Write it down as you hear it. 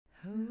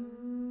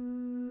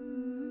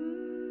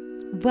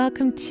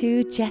Welcome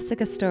to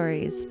Jessica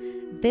Stories.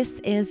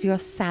 This is your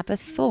Sabbath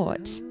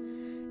thought.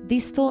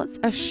 These thoughts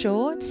are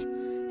short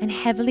and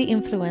heavily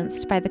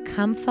influenced by the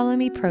Come Follow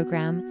Me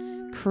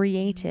program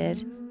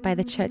created by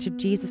the Church of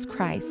Jesus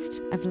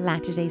Christ of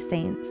Latter-day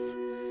Saints.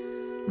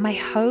 My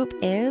hope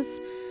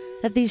is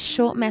that these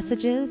short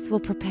messages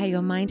will prepare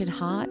your mind and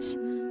heart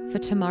for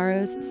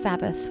tomorrow's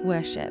Sabbath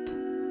worship.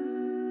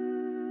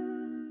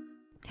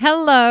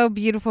 Hello,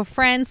 beautiful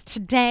friends.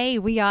 Today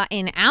we are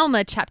in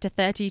Alma chapter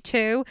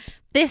 32.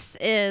 This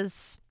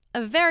is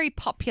a very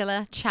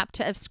popular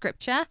chapter of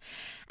scripture,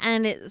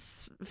 and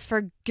it's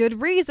for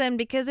good reason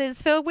because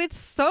it's filled with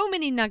so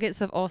many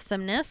nuggets of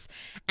awesomeness,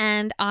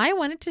 and I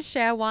wanted to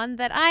share one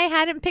that I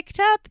hadn't picked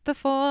up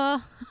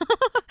before.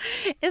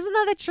 Isn't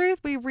that the truth?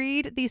 We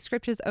read these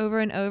scriptures over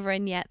and over,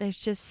 and yet there's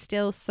just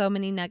still so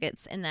many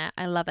nuggets in there.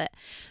 I love it.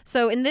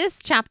 So in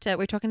this chapter,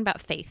 we're talking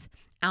about faith.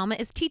 Alma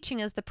is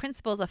teaching us the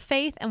principles of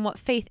faith and what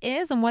faith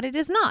is and what it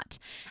is not,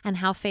 and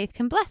how faith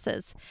can bless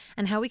us,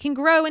 and how we can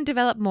grow and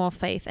develop more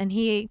faith. And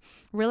he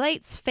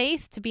relates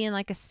faith to being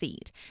like a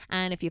seed.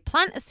 And if you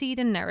plant a seed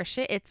and nourish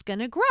it, it's going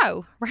to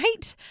grow,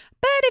 right?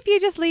 But if you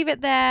just leave it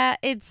there,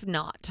 it's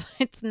not.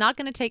 It's not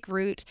going to take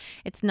root.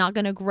 It's not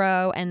going to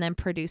grow and then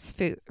produce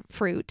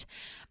fruit.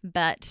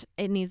 But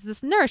it needs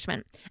this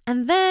nourishment.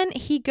 And then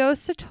he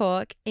goes to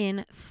talk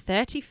in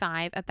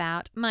 35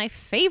 about my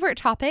favorite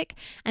topic.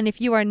 And if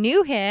you are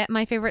new here,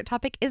 my favorite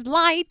topic is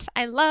light.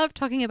 I love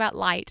talking about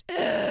light.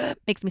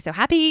 Makes me so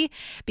happy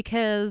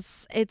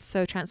because it's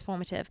so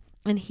transformative.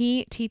 And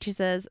he teaches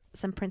us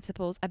some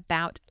principles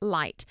about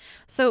light.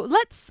 So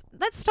let's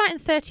start in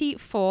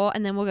 34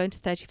 and then we'll go into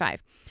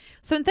 35.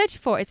 So in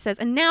 34 it says,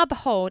 "And now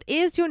behold,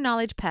 is your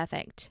knowledge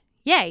perfect?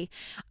 Yea,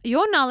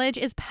 your knowledge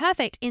is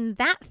perfect in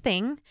that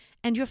thing,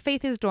 and your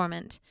faith is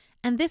dormant.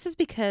 And this is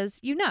because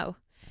you know.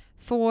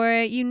 For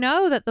you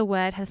know that the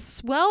word hath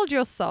swelled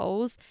your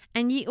souls,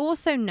 and ye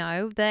also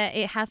know that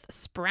it hath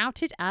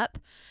sprouted up,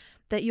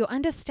 that your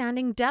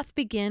understanding doth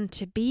begin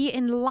to be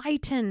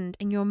enlightened,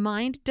 and your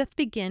mind doth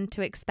begin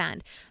to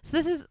expand." So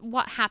this is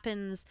what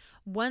happens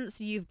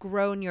once you've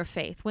grown your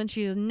faith. Once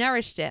you've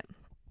nourished it,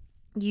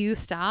 you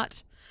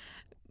start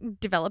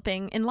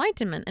developing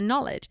enlightenment and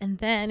knowledge. And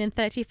then in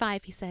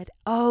 35 he said,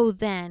 "Oh,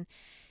 then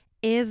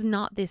is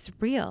not this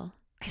real?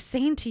 I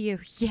say unto you,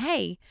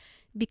 yea,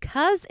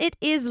 because it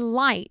is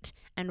light,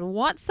 and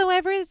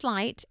whatsoever is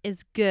light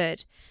is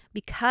good,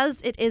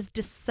 because it is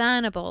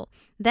discernible.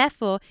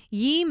 Therefore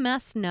ye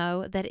must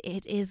know that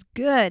it is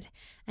good.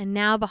 And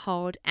now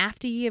behold,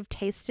 after ye have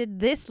tasted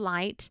this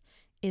light,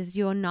 is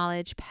your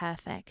knowledge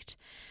perfect."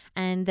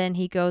 And then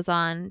he goes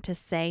on to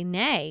say,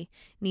 "Nay,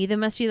 neither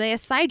must ye lay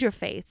aside your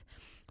faith.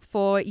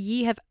 For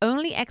ye have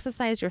only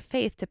exercised your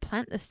faith to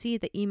plant the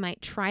seed, that ye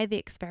might try the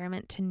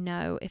experiment to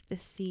know if the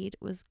seed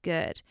was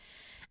good."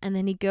 And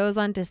then he goes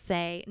on to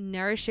say,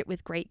 "Nourish it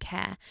with great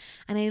care."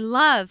 And I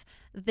love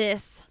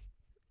this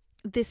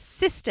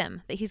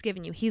system that he's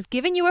given you. He's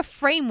given you a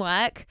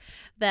framework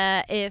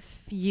that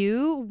if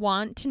you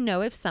want to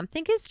know if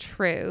something is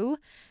true,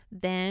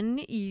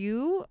 then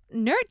you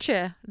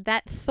nurture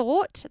that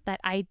thought,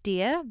 that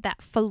idea,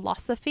 that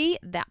philosophy,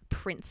 that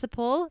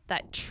principle,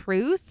 that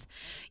truth.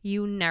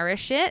 You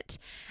nourish it.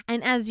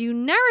 And as you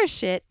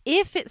nourish it,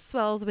 if it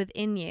swells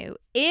within you,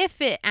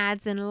 if it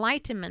adds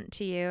enlightenment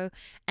to you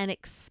and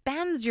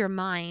expands your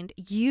mind,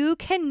 you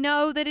can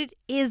know that it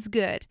is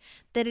good,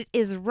 that it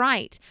is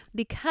right,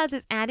 because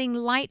it's adding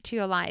light to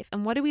your life.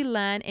 And what do we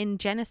learn in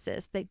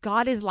Genesis? That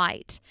God is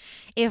light.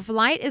 If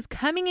light is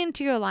coming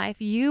into your life,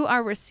 you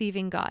are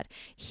receiving God.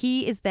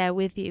 He is there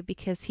with you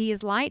because he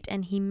is light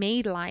and he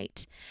made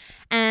light.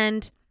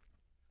 And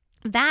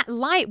that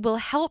light will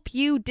help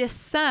you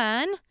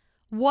discern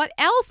what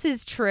else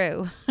is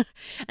true.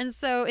 And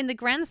so in the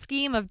grand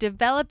scheme of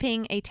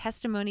developing a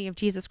testimony of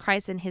Jesus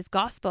Christ and his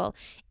gospel,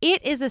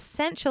 it is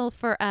essential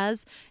for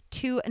us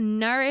to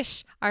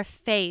nourish our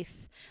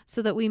faith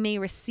so that we may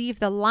receive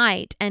the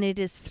light. And it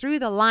is through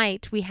the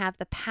light we have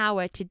the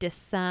power to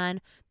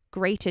discern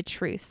greater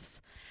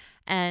truths.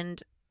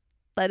 And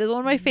that is one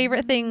of my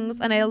favorite things.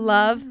 And I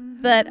love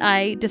that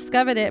I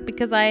discovered it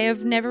because I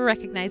have never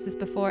recognized this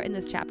before in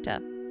this chapter.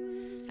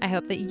 I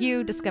hope that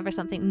you discover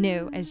something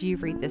new as you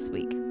read this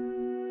week.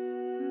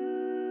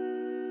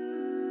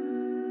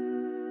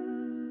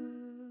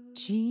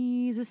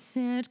 Jesus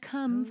said,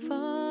 "Come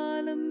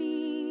follow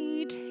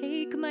me,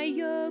 take my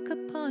yoke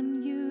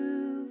upon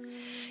you.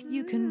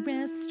 You can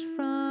rest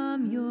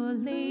from your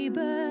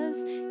labors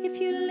if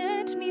you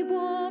let me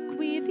walk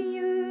with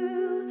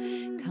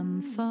you.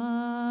 Come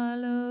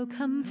follow,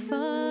 come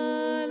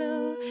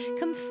follow,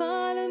 come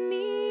follow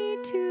me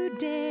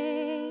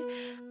today.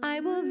 I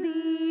will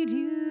lead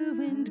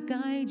you and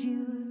guide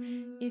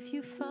you if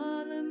you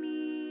follow me